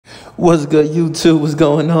What's good, YouTube? What's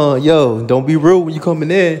going on? Yo, don't be rude when you coming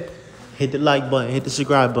in. Hit the like button, hit the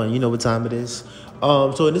subscribe button. You know what time it is.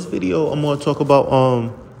 So in this video, I'm gonna talk about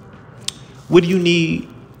what do you need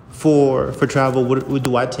for travel? What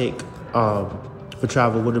do I take for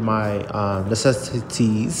travel? What are my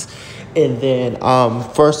necessities? And then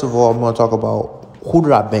first of all, I'm gonna talk about who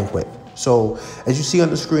did I bank with. So as you see on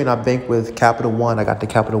the screen, I bank with Capital One. I got the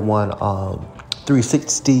Capital One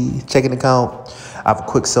 360 checking account. I have a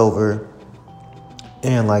Quicksilver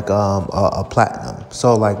and like a platinum.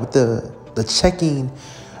 So like with the checking,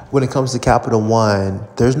 when it comes to Capital One,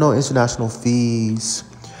 there's no international fees.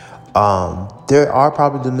 There are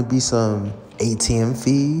probably going to be some ATM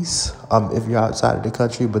fees if you're outside of the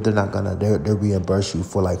country, but they're not gonna they'll reimburse you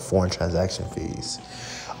for like foreign transaction fees.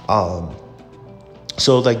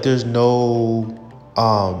 So like there's no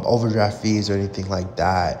overdraft fees or anything like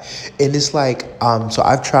that. And it's like so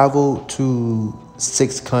I've traveled to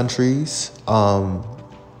 6 countries while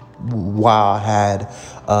I had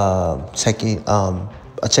a checking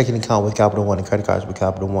account with Capital One and credit cards with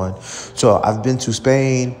Capital One. So I've been to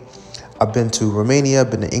Spain, I've been to Romania,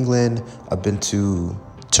 I've been to England, I've been to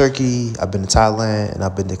Turkey, I've been to Thailand, and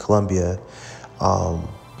I've been to Colombia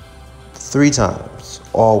 3 times,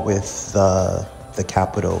 all with the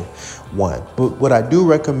Capital One. But what I do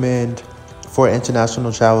recommend for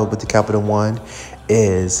international travel with the Capital One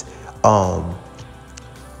is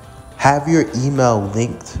have your email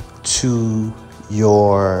linked to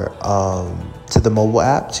your to the mobile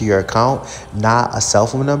app, to your account, not a cell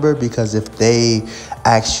phone number, because if they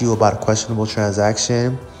ask you about a questionable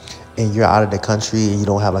transaction and you're out of the country and you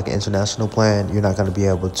don't have like an international plan, you're not going to be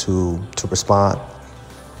able to respond.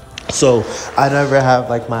 So I never have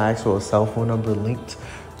like my actual cell phone number linked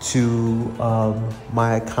to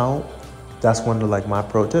my account. That's one of like my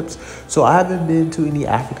pro tips. So I haven't been to any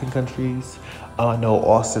African countries. I know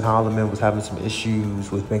Austin Holloman was having some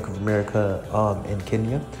issues with Bank of America in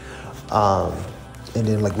Kenya. And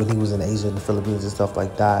then like when he was in Asia and the Philippines and stuff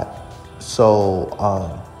like that. So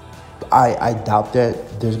I doubt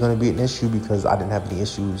that there's going to be an issue because I didn't have any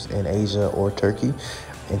issues in Asia or Turkey,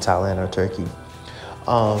 in Thailand or Turkey.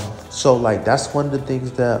 So like that's one of the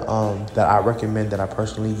things that that I recommend, that I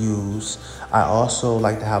personally use. I also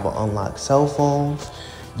like to have an unlocked cell phone.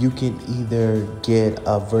 You can either get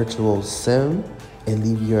a virtual SIM and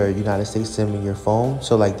leave your United States SIM in your phone.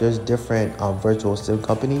 So like there's different virtual SIM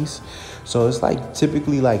companies. So it's like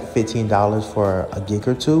typically like $15 for a gig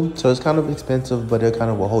or two. So it's kind of expensive, but it kind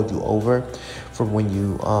of will hold you over from when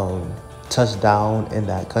you touch down in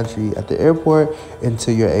that country at the airport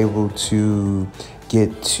until you're able to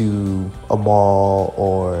get to a mall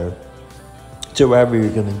or to wherever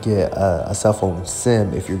you're going to get a cell phone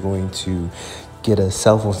SIM if you're going to get a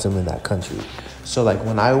cell phone SIM in that country. So like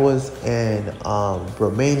when I was in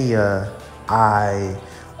Romania, I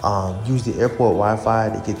used the airport Wi-Fi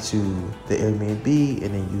to get to the Airbnb,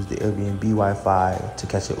 and then used the Airbnb Wi-Fi to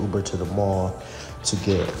catch an Uber to the mall to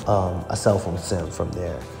get a cell phone SIM from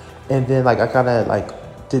there. And then like I kind of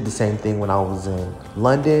like did the same thing when I was in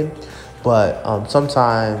London, but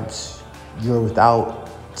sometimes you're without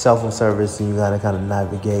cell phone service and you gotta kind of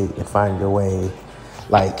navigate and find your way,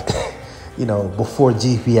 like you know, before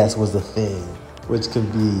GPS was a thing, which could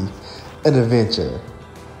be an adventure.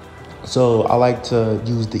 So I like to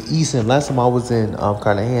use the eSIM. Last time I was in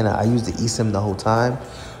Cartagena, I used the eSIM the whole time.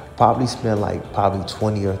 Probably spent like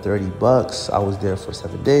 20 or 30 bucks. I was there for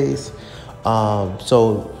 7 days.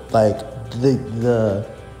 So like the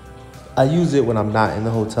I use it when I'm not in the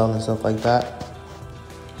hotel and stuff like that.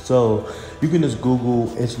 So you can just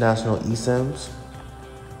Google international eSIMs,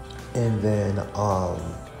 and then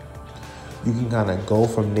you can kind of go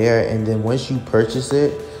from there. And then once you purchase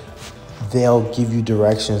it, they'll give you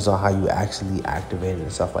directions on how you actually activate it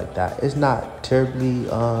and stuff like that. It's not terribly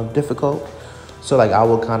difficult. So like I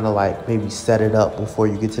will kind of like maybe set it up before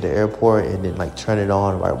you get to the airport and then like turn it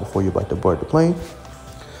on right before you're about to board the plane.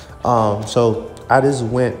 So I just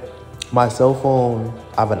went, my cell phone,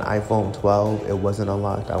 I have an iPhone 12. It wasn't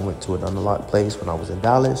unlocked. I went to an unlocked place when I was in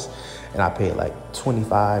Dallas, and I paid like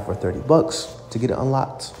 25 or 30 bucks to get it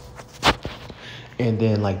unlocked. And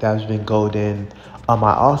then like that's been golden.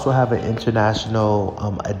 I also have an international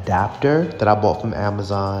adapter that I bought from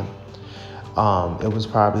Amazon. It was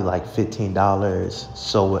probably like $15.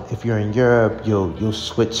 So if you're in Europe, you'll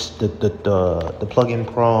switch the plug-in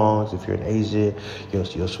prongs. If you're in Asia,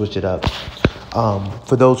 you'll switch it up.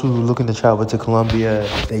 For those who are looking to travel to Colombia,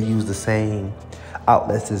 they use the same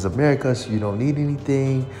outlets as America, so you don't need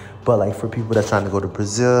anything. But like for people that's trying to go to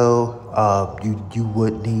Brazil, you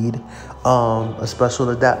would need a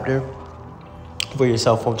special adapter. for your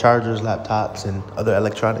cell phone chargers, laptops, and other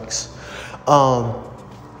electronics.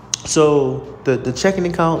 So the checking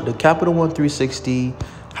account, the Capital One 360,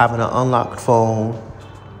 having an unlocked phone,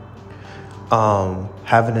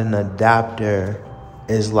 having an adapter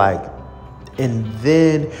is like, and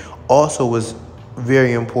then also was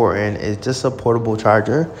very important is just a portable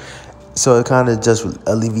charger. So it kind of just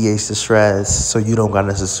alleviates the stress. So you don't gotta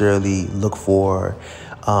necessarily look for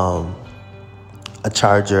a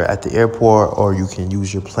charger at the airport, or you can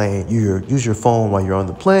use use your phone while you're on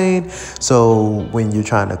the plane. So when you're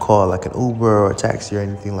trying to call like an Uber or a taxi or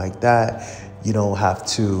anything like that, you don't have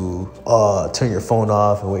to turn your phone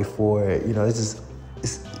off and wait for it. You know,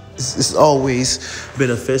 it's always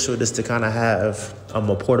beneficial just to kind of have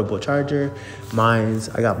a portable charger.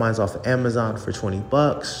 I got mine off of Amazon for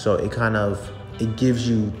 $20, so it gives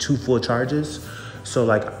you 2 full charges. So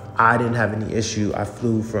like I didn't have any issue. I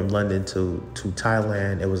flew from London to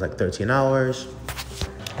Thailand. It was like 13 hours.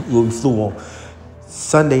 We flew on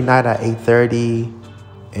Sunday night at 8:30,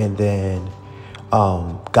 and then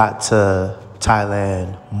got to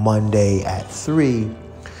Thailand Monday at 3.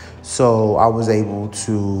 So I was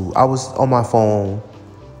on my phone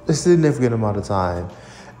a significant amount of time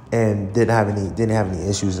and didn't have any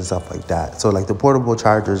issues and stuff like that. So like the portable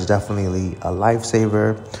charger is definitely a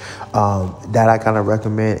lifesaver that I kind of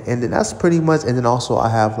recommend. And then that's pretty much. And then also I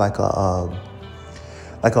have like a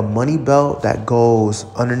money belt that goes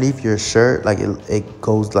underneath your shirt. Like it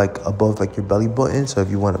goes like above like your belly button. So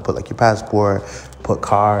if you want to put like your passport, put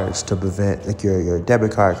cards to prevent like your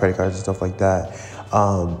debit card, credit cards and stuff like that,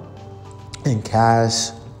 and cash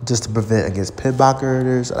just to prevent against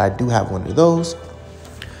pickpocketers. I do have one of those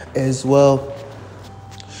as well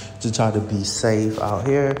to try to be safe out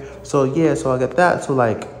here. So yeah, so I got that. So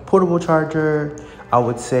like portable charger, I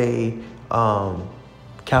would say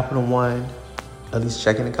Capital One, at least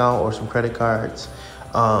checking account or some credit cards.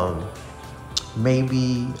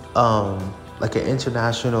 Maybe like an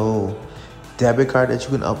international debit card that you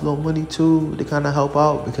can upload money to kind of help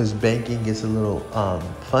out, because banking gets a little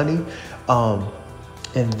funny.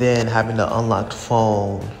 And then having the unlocked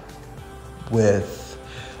phone with,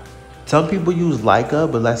 some people use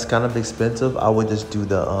Leica, but that's kind of expensive. I would just do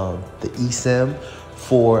the eSIM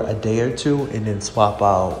for a day or two, and then swap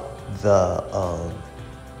out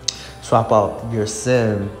your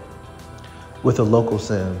SIM with a local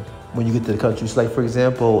SIM when you get to the country. So like for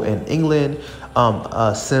example, in England,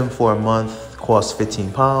 a SIM for a month costs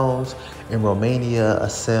 £15. In Romania, a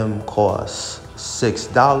SIM costs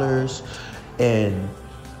 $6. And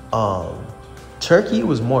Turkey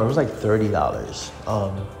was more. It was like $30.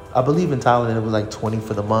 I believe in Thailand it was like $20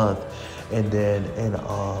 for the month. And then in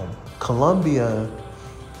Colombia,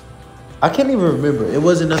 I can't even remember. It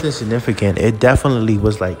wasn't nothing significant. It definitely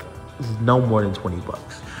was like no more than $20.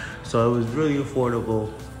 So it was really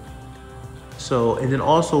affordable. So, and then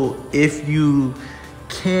also if you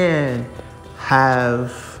can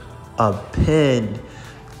have a PIN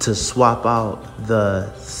to swap out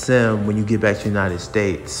the SIM when you get back to the United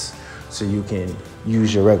States, so you can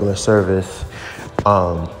use your regular service.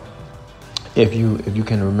 If you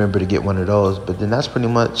can remember to get one of those. But then that's pretty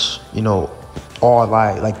much, all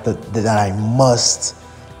that I must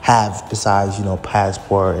have besides,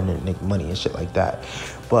 passport and then money and shit like that.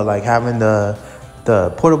 But like having the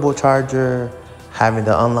portable charger, having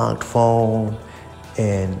the unlocked phone,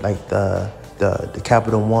 and like the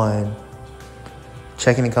Capital One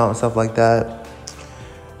checking account and stuff like that,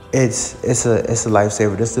 it's a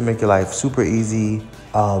lifesaver just to make your life super easy.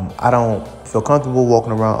 I don't feel comfortable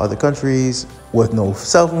walking around other countries with no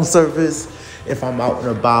cell phone service. If I'm out and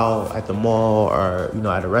about at the mall or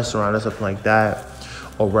at a restaurant or something like that,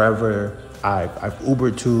 or wherever I've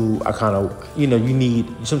Ubered to, I kind of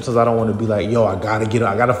sometimes I don't want to be like, I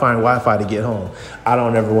gotta find Wi-Fi to get home. I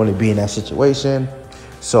don't ever want to be in that situation,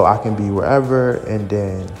 so I can be wherever and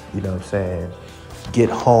then get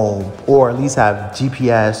home, or at least have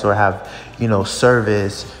GPS or have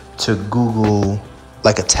service to Google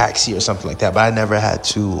like a taxi or something like that. But I never had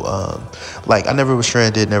to I never was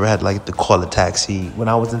stranded, never had to call a taxi. When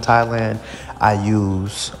I was in Thailand, I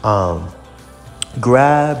use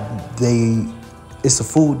Grab. It's a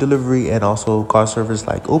food delivery and also car service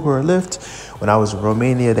like Uber or Lyft. When I was in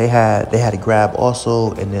Romania, they had a Grab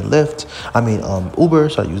also, and then Uber,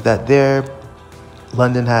 so I used that there.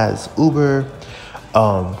 London has Uber.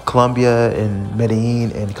 Colombia and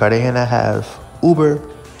Medellin and Cartagena have Uber.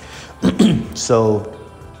 So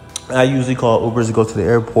I usually call Ubers to go to the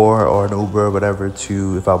airport, or an Uber or whatever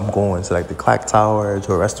if I'm going to the Clock Tower,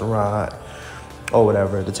 to a restaurant or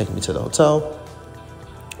whatever, to take me to the hotel.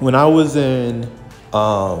 When I was in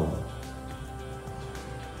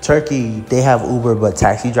Turkey, they have Uber, but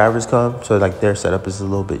taxi drivers come. So like their setup is a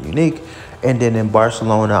little bit unique. And then in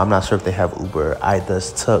Barcelona, I'm not sure if they have Uber. I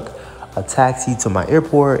just took a taxi to my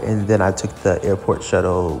airport, and then I took the airport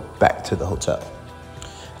shuttle back to the hotel.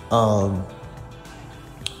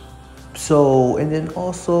 So, and then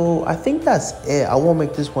also, I think that's it. I won't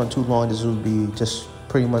make this one too long. This will be just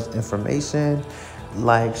pretty much information.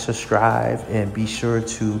 Like, subscribe, and be sure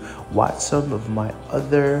to watch some of my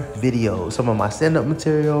other videos, some of my stand-up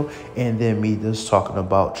material, and then me just talking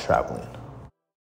about traveling.